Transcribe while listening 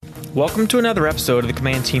Welcome to another episode of the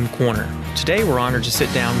Command Team Corner. Today we're honored to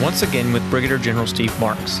sit down once again with Brigadier General Steve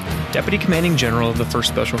Marks, Deputy Commanding General of the 1st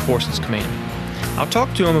Special Forces Command. I'll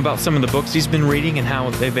talk to him about some of the books he's been reading and how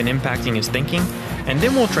they've been impacting his thinking, and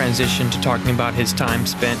then we'll transition to talking about his time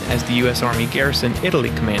spent as the U.S. Army Garrison Italy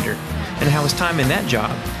Commander, and how his time in that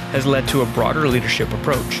job has led to a broader leadership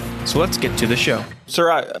approach. So let's get to the show.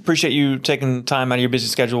 Sir, I appreciate you taking time out of your busy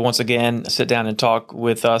schedule once again, sit down and talk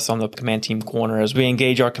with us on the Command Team Corner as we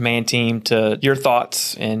engage our command team to your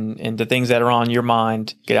thoughts and the things that are on your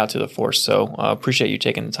mind, get out to the force. So I appreciate you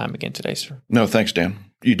taking the time again today, sir. No, thanks, Dan.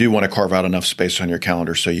 You do want to carve out enough space on your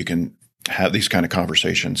calendar so you can have these kind of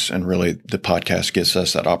conversations. And really, the podcast gives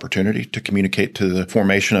us that opportunity to communicate to the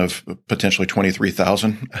formation of potentially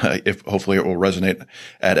 23,000, if hopefully it will resonate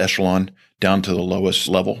at echelon down to the lowest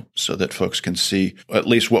level so that folks can see at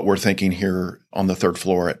least what we're thinking here on the third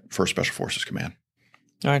floor at 1st Special Forces Command.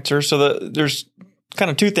 All right, sir. So there's kind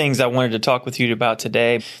of two things I wanted to talk with you about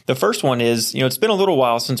today. The first one is, it's been a little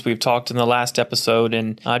while since we've talked in the last episode,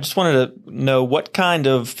 and I just wanted to know what kind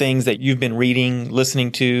of things that you've been reading,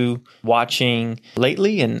 listening to, watching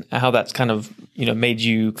lately, and how that's kind of, made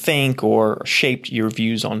you think or shaped your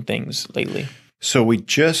views on things lately. So we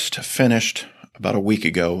just finished about a week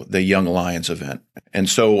ago, the Young Lions event. And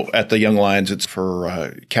so at the Young Lions, it's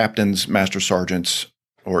for captains, master sergeants,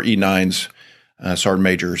 or E9s, sergeant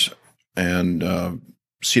majors, and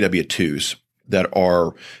CW2s that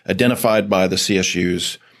are identified by the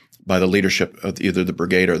CSUs, by the leadership of either the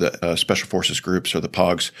brigade or the special forces groups or the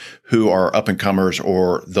POGs, who are up-and-comers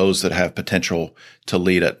or those that have potential to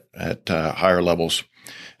lead at higher levels.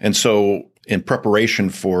 And so in preparation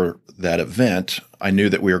for that event, I knew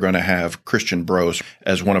that we were going to have Christian Bros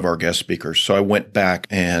as one of our guest speakers. So I went back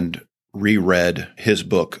and reread his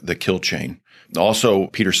book, The Kill Chain. Also,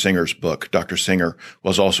 Peter Singer's book, Dr. Singer,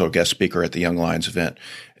 was also a guest speaker at the Young Lions event.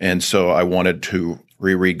 And so I wanted to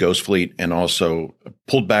reread Ghost Fleet and also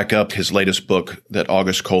pulled back up his latest book that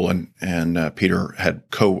August Colin and Peter had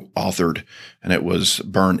co-authored, and it was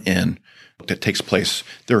Burn In. That takes place.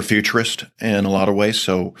 They're a futurist in a lot of ways.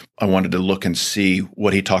 So I wanted to look and see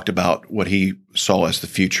what he talked about, what he saw as the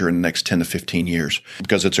future in the next 10 to 15 years,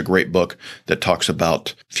 because it's a great book that talks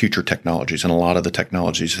about future technologies and a lot of the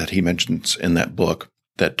technologies that he mentions in that book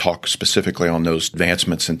that talk specifically on those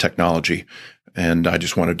advancements in technology. And I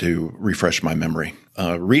just wanted to refresh my memory.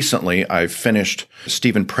 Recently, I finished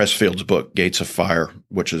Stephen Pressfield's book, Gates of Fire,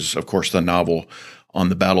 which is, of course, the novel on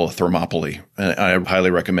the Battle of Thermopylae. And I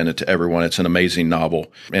highly recommend it to everyone. It's an amazing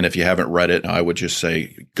novel. And if you haven't read it, I would just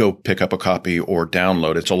say go pick up a copy or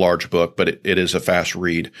download. It's a large book, but it is a fast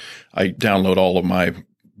read. I download all of my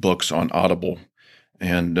books on Audible,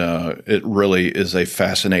 and it really is a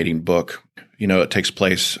fascinating book. It takes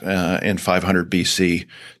place in 500 BC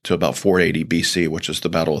to about 480 BC, which is the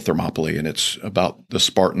Battle of Thermopylae, and it's about the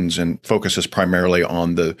Spartans and focuses primarily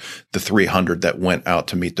on the 300 that went out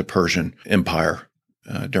to meet the Persian Empire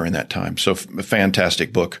during that time. So a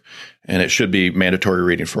fantastic book, and it should be mandatory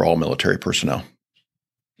reading for all military personnel.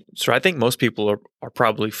 So I think most people are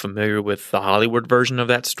probably familiar with the Hollywood version of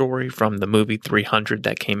that story from the movie 300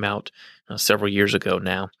 that came out several years ago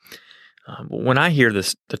now. When I hear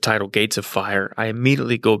the title Gates of Fire, I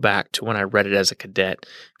immediately go back to when I read it as a cadet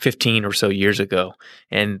 15 or so years ago.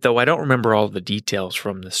 And though I don't remember all the details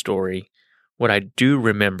from the story, what I do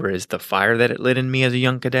remember is the fire that it lit in me as a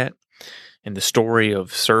young cadet, and the story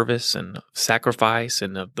of service and of sacrifice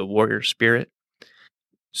and of the warrior spirit.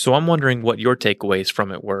 So I'm wondering what your takeaways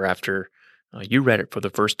from it were after you read it for the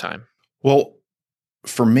first time. Well,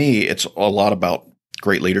 for me, it's a lot about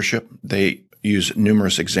great leadership. They use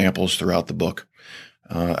numerous examples throughout the book.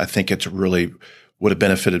 I think it's really would have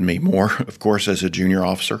benefited me more, of course, as a junior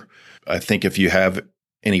officer. I think if you have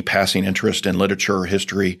any passing interest in literature,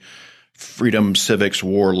 history, freedom, civics,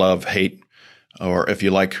 war, love, hate, or if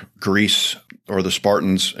you like Greece or the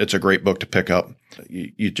Spartans, it's a great book to pick up.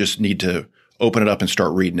 You just need to open it up and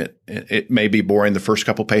start reading it. It may be boring the first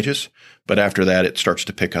couple pages, but after that, it starts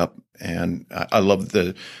to pick up. And I love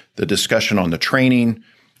the discussion on the training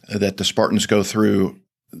that the Spartans go through,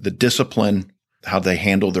 the discipline, how they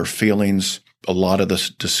handle their feelings. A lot of this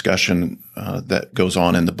discussion that goes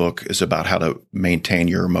on in the book is about how to maintain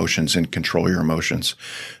your emotions and control your emotions.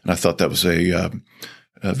 And I thought that was a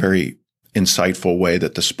very insightful way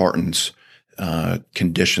that the Spartans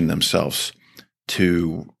conditioned themselves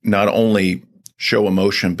to not only show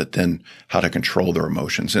emotion, but then how to control their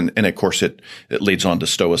emotions. And of course, it leads on to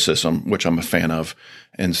Stoicism, which I'm a fan of.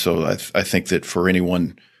 And so I think that for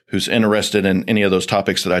anyone who's interested in any of those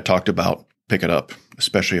topics that I talked about, pick it up,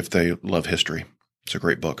 especially if they love history. It's a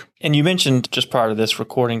great book. And you mentioned just prior to this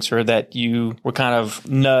recording, sir, that you were kind of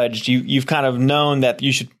nudged. You've kind of known that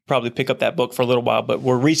you should probably pick up that book for a little while, but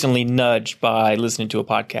were recently nudged by listening to a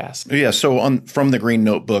podcast. Yeah. So from the Green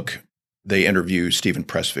Notebook, they interview Stephen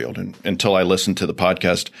Pressfield. And until I listened to the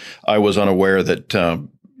podcast, I was unaware that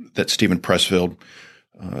Stephen Pressfield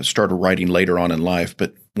started writing later on in life.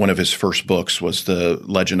 But one of his first books was The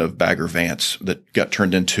Legend of Bagger Vance that got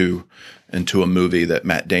turned into a movie that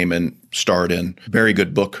Matt Damon starred in. Very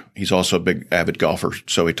good book. He's also a big avid golfer,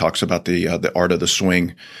 so he talks about the art of the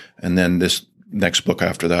swing. And then this next book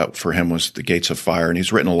after that for him was The Gates of Fire, and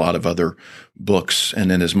he's written a lot of other books.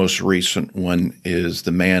 And then his most recent one is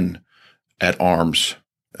The Man at Arms.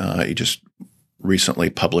 He just recently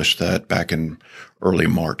published that back in early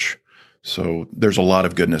March. So there's a lot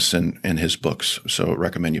of goodness in his books, so I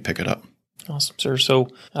recommend you pick it up. Awesome, sir. So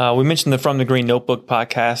we mentioned the From the Green Notebook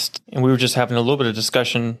podcast, and we were just having a little bit of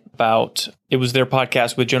discussion about, it was their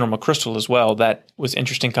podcast with General McChrystal as well. That was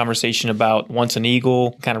interesting conversation about Once an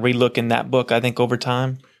Eagle, kind of relooking that book, I think, over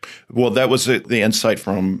time. Well, that was the insight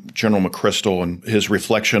from General McChrystal and his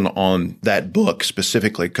reflection on that book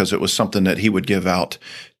specifically, because it was something that he would give out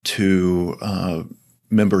to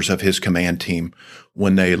members of his command team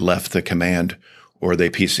when they left the command or they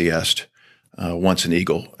PCS'd. Once an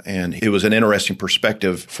Eagle. And it was an interesting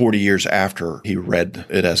perspective 40 years after he read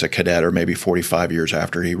it as a cadet, or maybe 45 years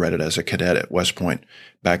after he read it as a cadet at West Point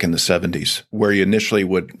back in the 70s, where he initially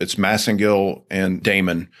it's Massengill and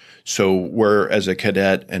Damon. So where as a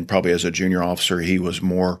cadet and probably as a junior officer, he was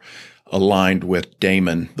more aligned with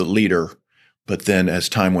Damon, the leader. But then as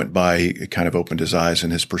time went by, it kind of opened his eyes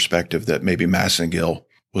and his perspective that maybe Massengill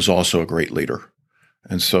was also a great leader.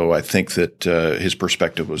 And so I think that his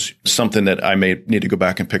perspective was something that I may need to go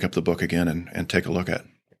back and pick up the book again and take a look at.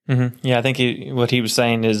 Mm-hmm. Yeah, I think what he was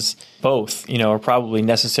saying is both, are probably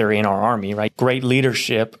necessary in our Army, right? Great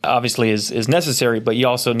leadership obviously is necessary, but you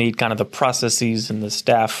also need kind of the processes and the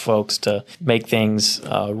staff folks to make things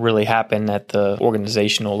really happen at the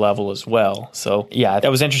organizational level as well. So yeah, that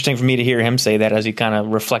was interesting for me to hear him say that as he kind of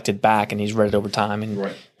reflected back and he's read it over time and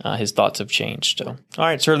right. His thoughts have changed. So, all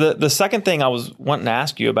right, sir, the second thing I was wanting to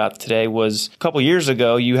ask you about today was a couple years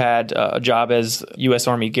ago, you had a job as U.S.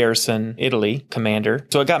 Army Garrison Italy Commander.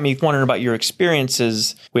 So it got me wondering about your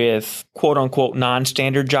experiences with quote unquote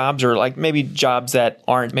non-standard jobs, or like maybe jobs that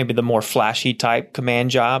aren't maybe the more flashy type command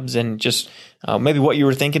jobs, and just maybe what you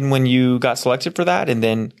were thinking when you got selected for that, and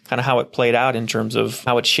then kind of how it played out in terms of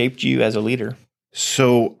how it shaped you as a leader.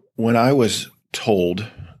 So when I was told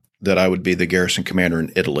that I would be the garrison commander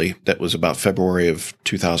in Italy, that was about February of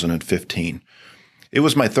 2015. It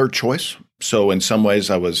was my third choice. So in some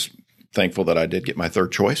ways, I was thankful that I did get my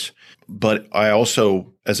third choice. But I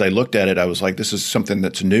also, as I looked at it, I was like, this is something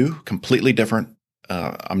that's new, completely different.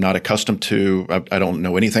 I'm not accustomed to, I don't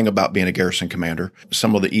know anything about being a garrison commander.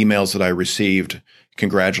 Some of the emails that I received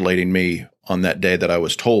congratulating me on that day that I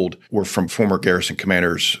was told were from former garrison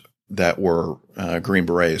commanders that were Green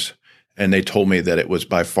Berets. And they told me that it was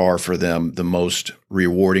by far for them the most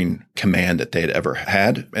rewarding command that they had ever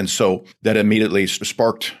had. And so that immediately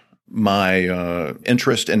sparked my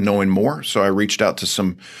interest in knowing more. So I reached out to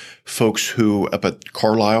some folks who up at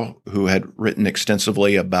Carlisle who had written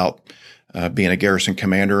extensively about being a garrison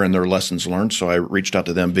commander and their lessons learned. So I reached out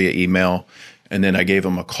to them via email, and then I gave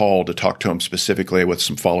them a call to talk to them specifically with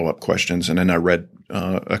some follow-up questions. And then I read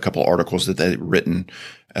a couple articles that they'd written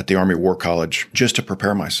at the Army War College just to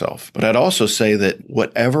prepare myself. But I'd also say that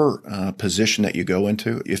whatever position that you go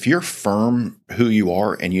into, if you're firm who you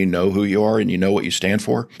are and you know who you are and you know what you stand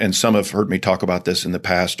for, and some have heard me talk about this in the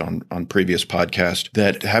past on previous podcasts,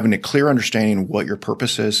 that having a clear understanding what your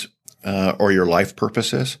purpose is or your life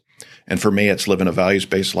purpose is. And for me, it's living a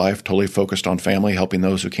values-based life, totally focused on family, helping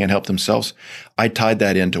those who can't help themselves. I tied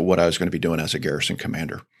that into what I was going to be doing as a garrison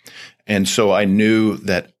commander. And so I knew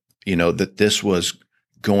that, that this was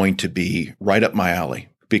going to be right up my alley,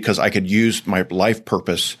 because I could use my life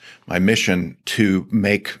purpose, my mission, to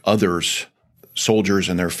make others, soldiers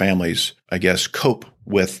and their families, I guess, cope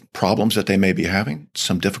with problems that they may be having,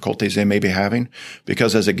 some difficulties they may be having.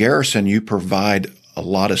 Because as a garrison, you provide a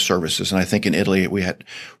lot of services. And I think in Italy,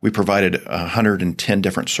 we provided 110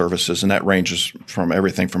 different services, and that ranges from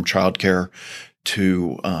everything from childcare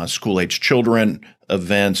to school-age children,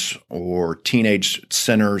 events, or teenage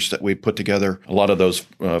centers that we put together. A lot of those,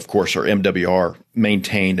 of course, are MWR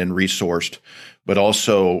maintained and resourced, but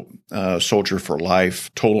also Soldier for Life,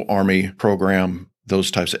 Total Army program, those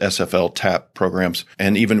types of SFL TAP programs,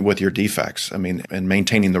 and even with your defects, and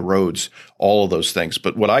maintaining the roads, all of those things.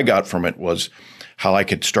 But what I got from it was how I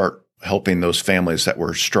could start helping those families that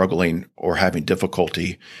were struggling or having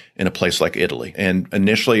difficulty in a place like Italy. And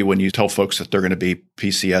initially, when you tell folks that they're going to be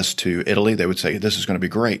PCS to Italy, they would say, this is going to be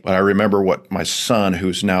great. But I remember what my son,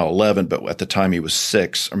 who's now 11, but at the time he was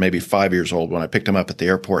 6 or maybe 5 years old, when I picked him up at the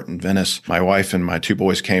airport in Venice, my wife and my 2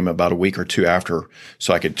 boys came about a week or 2 after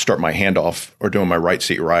so I could start my handoff or doing my right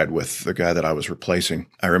seat ride with the guy that I was replacing.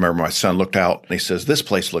 I remember my son looked out and he says, this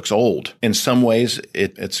place looks old. In some ways,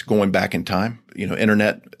 it's going back in time.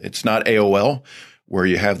 Internet, it's not AOL where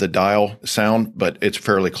you have the dial sound, but it's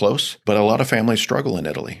fairly close. But a lot of families struggle in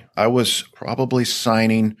Italy. I was probably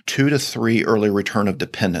signing 2 to 3 early return of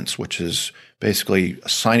dependents, which is basically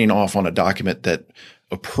signing off on a document that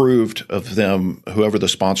approved of them, whoever the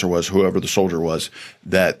sponsor was, whoever the soldier was,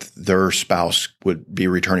 that their spouse would be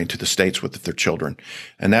returning to the States with their children.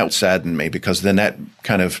 And that saddened me because then that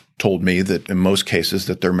kind of told me that in most cases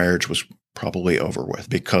that their marriage was probably over with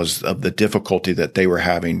because of the difficulty that they were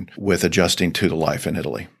having with adjusting to the life in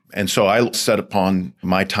Italy. And so I set upon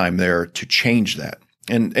my time there to change that.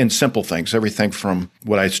 And simple things, everything from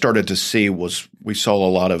what I started to see was we saw a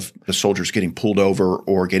lot of the soldiers getting pulled over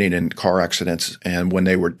or getting in car accidents. And when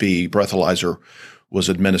they would be breathalyzer was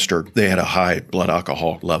administered, they had a high blood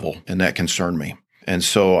alcohol level, and that concerned me. And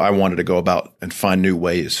so I wanted to go about and find new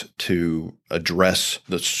ways to address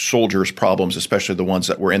the soldiers' problems, especially the ones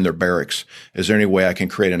that were in their barracks. Is there any way I can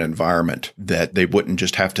create an environment that they wouldn't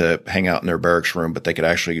just have to hang out in their barracks room, but they could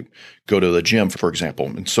actually go to the gym, for example?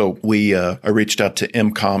 And so I reached out to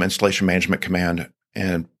MCOM, Installation Management Command,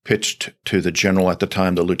 and pitched to the general at the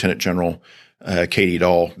time, the Lieutenant General, Katie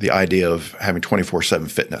Dahl, the idea of having 24/7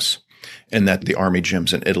 fitness, and that the Army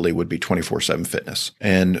gyms in Italy would be 24/7 fitness.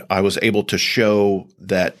 And I was able to show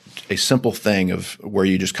that a simple thing of where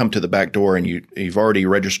you just come to the back door and you've already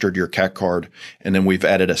registered your CAC card, and then we've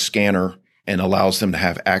added a scanner and allows them to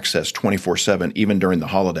have access 24/7, even during the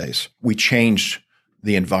holidays. We changed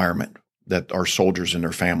the environment that our soldiers and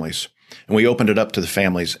their families, and we opened it up to the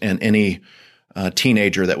families and any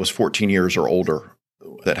teenager that was 14 years or older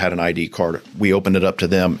that had an ID card. We opened it up to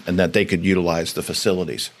them and that they could utilize the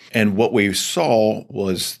facilities. And what we saw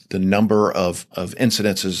was the number of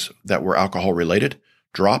incidences that were alcohol related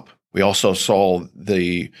drop. We also saw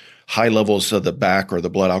the high levels of the BAC or the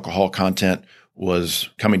blood alcohol content was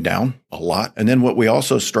coming down a lot. And then what we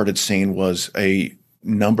also started seeing was a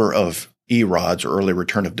number of ERODs, or early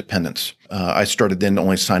return of dependents. I started then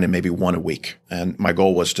only signing maybe 1 a week, and my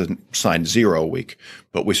goal was to sign 0 a week.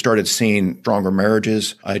 But we started seeing stronger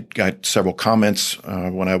marriages. I got several comments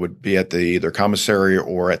when I would be at the either commissary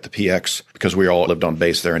or at the PX, because we all lived on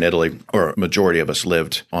base there in Italy, or a majority of us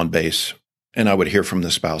lived on base. And I would hear from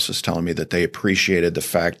the spouses telling me that they appreciated the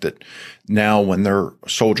fact that now when their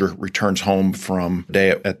soldier returns home from a day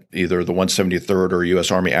at either the 173rd or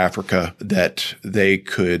U.S. Army Africa, that they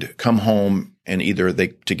could come home and either they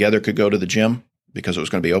together could go to the gym because it was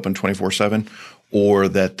going to be open 24/7, or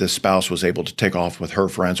that the spouse was able to take off with her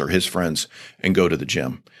friends or his friends and go to the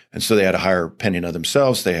gym. And so they had a higher opinion of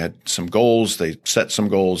themselves. They had some goals. They set some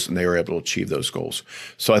goals, and they were able to achieve those goals.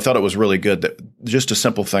 So I thought it was really good that just a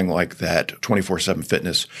simple thing like that, 24/7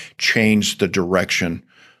 fitness, changed the direction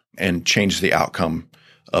and changed the outcome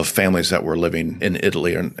of families that were living in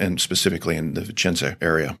Italy and specifically in the Vicenza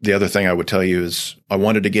area. The other thing I would tell you is I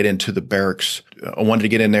wanted to get into the barracks. I wanted to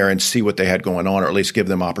get in there and see what they had going on, or at least give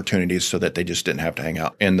them opportunities so that they just didn't have to hang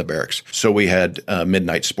out in the barracks. So we had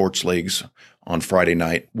midnight sports leagues on Friday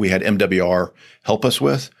night. We had MWR help us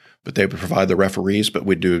with, but they would provide the referees, but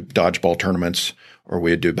we'd do dodgeball tournaments, or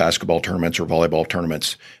we'd do basketball tournaments or volleyball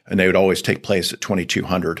tournaments, and they would always take place at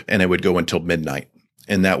 2200, and they would go until midnight.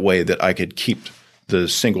 In that way that I could keep the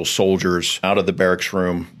single soldiers out of the barracks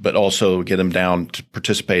room, but also get them down to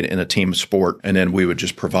participate in a team sport. And then we would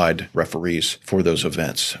just provide referees for those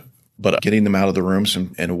events. But getting them out of the rooms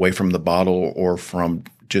and away from the bottle or from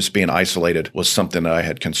just being isolated was something that I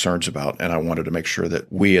had concerns about. And I wanted to make sure that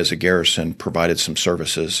we as a garrison provided some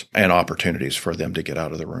services and opportunities for them to get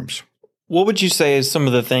out of the rooms. What would you say is some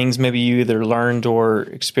of the things maybe you either learned or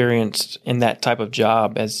experienced in that type of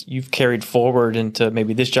job as you've carried forward into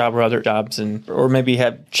maybe this job or other jobs, or maybe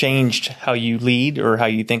have changed how you lead or how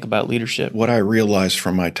you think about leadership? What I realized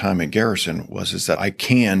from my time in garrison is that I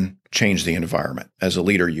can change the environment. As a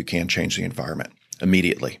leader, you can change the environment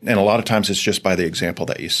immediately. And a lot of times it's just by the example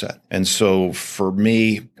that you set. And so for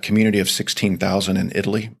me, community of 16,000 in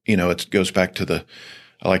Italy, it goes back to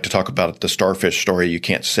I like to talk about the starfish story. You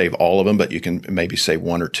can't save all of them, but you can maybe save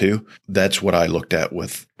 1 or 2. That's what I looked at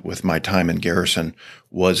with my time in garrison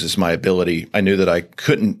is my ability. I knew that I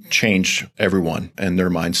couldn't change everyone and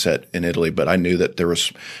their mindset in Italy, but I knew that there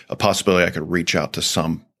was a possibility I could reach out to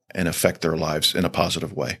some and affect their lives in a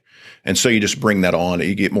positive way. And so you just bring that on.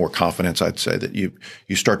 You get more confidence. I'd say that you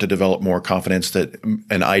start to develop more confidence that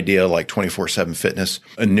an idea like 24/7 fitness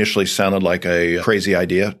initially sounded like a crazy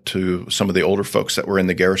idea to some of the older folks that were in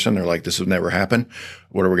the garrison. They're like, this would never happen.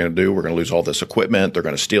 What are we going to do? We're going to lose all this equipment. They're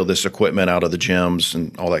going to steal this equipment out of the gyms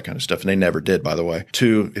and all that kind of stuff. And they never did, by the way.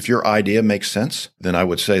 Two, if your idea makes sense, then I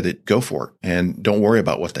would say that go for it and don't worry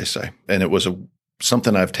about what they say. And it was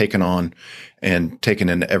something I've taken on and taken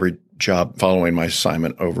into every job following my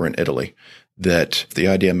assignment over in Italy, that if the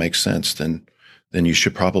idea makes sense, then you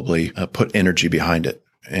should probably put energy behind it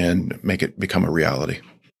and make it become a reality.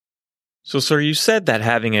 So, sir, you said that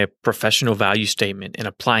having a professional value statement and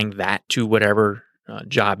applying that to whatever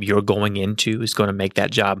job you're going into is going to make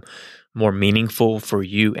that job more meaningful for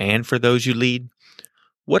you and for those you lead.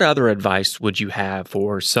 What other advice would you have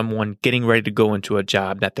for someone getting ready to go into a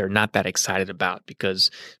job that they're not that excited about because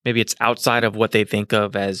maybe it's outside of what they think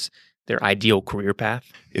of as their ideal career path?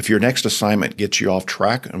 If your next assignment gets you off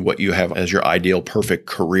track and what you have as your ideal perfect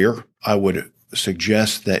career, I would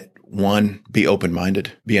suggest that, one, be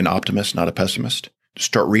open-minded, be an optimist, not a pessimist.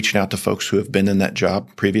 Start reaching out to folks who have been in that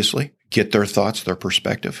job previously, get their thoughts, their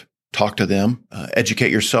perspective. Talk to them,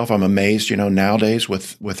 educate yourself. I'm amazed, nowadays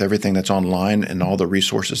with everything that's online and all the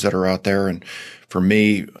resources that are out there. And for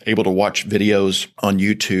me, able to watch videos on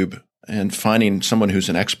YouTube and finding someone who's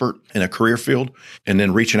an expert in a career field and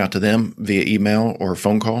then reaching out to them via email or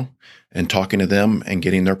phone call and talking to them and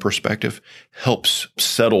getting their perspective helps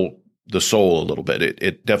settle the soul a little bit.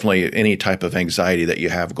 It definitely, any type of anxiety that you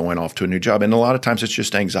have going off to a new job. And a lot of times it's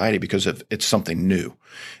just anxiety because it's something new.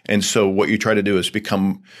 And so what you try to do is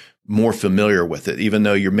become more familiar with it. Even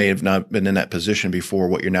though you may have not been in that position before,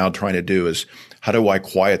 what you're now trying to do is, how do I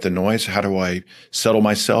quiet the noise? How do I settle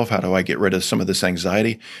myself? How do I get rid of some of this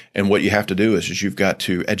anxiety? And what you have to do is you've got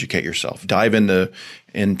to educate yourself. Dive into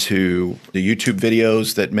the YouTube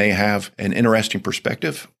videos that may have an interesting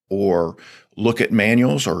perspective, or look at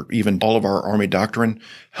manuals, or even all of our Army doctrine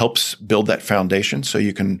helps build that foundation so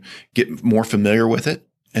you can get more familiar with it.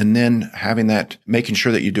 And then having that, making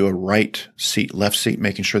sure that you do a right seat, left seat,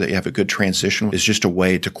 making sure that you have a good transition is just a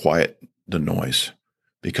way to quiet the noise,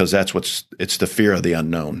 because it's the fear of the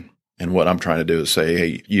unknown. And what I'm trying to do is say,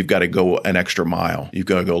 hey, you've got to go an extra mile. You've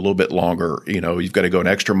got to go a little bit longer. You've got to go an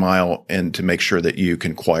extra mile and to make sure that you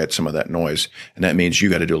can quiet some of that noise. And that means you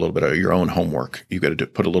got to do a little bit of your own homework. You've got to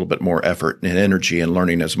put a little bit more effort and energy in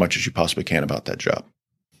learning as much as you possibly can about that job.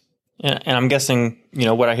 And I'm guessing,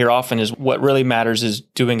 what I hear often is what really matters is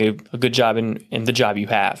doing a good job in the job you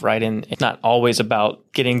have, right? And it's not always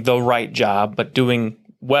about getting the right job, but doing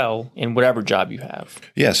well in whatever job you have.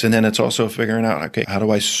 Yes. And then it's also figuring out, okay, how do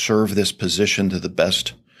I serve this position to the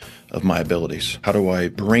best of my abilities? How do I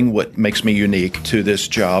bring what makes me unique to this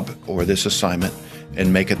job or this assignment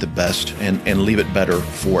and make it the best and leave it better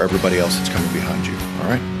for everybody else that's coming behind you? All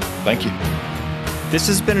right. Thank you. This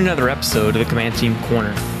has been another episode of the Command Team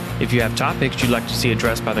Corner. If you have topics you'd like to see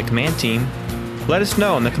addressed by the Command Team, let us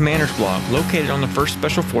know on the Commander's blog located on the 1st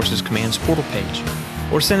Special Forces Command's portal page,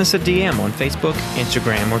 or send us a DM on Facebook,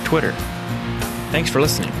 Instagram, or Twitter. Thanks for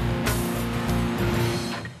listening.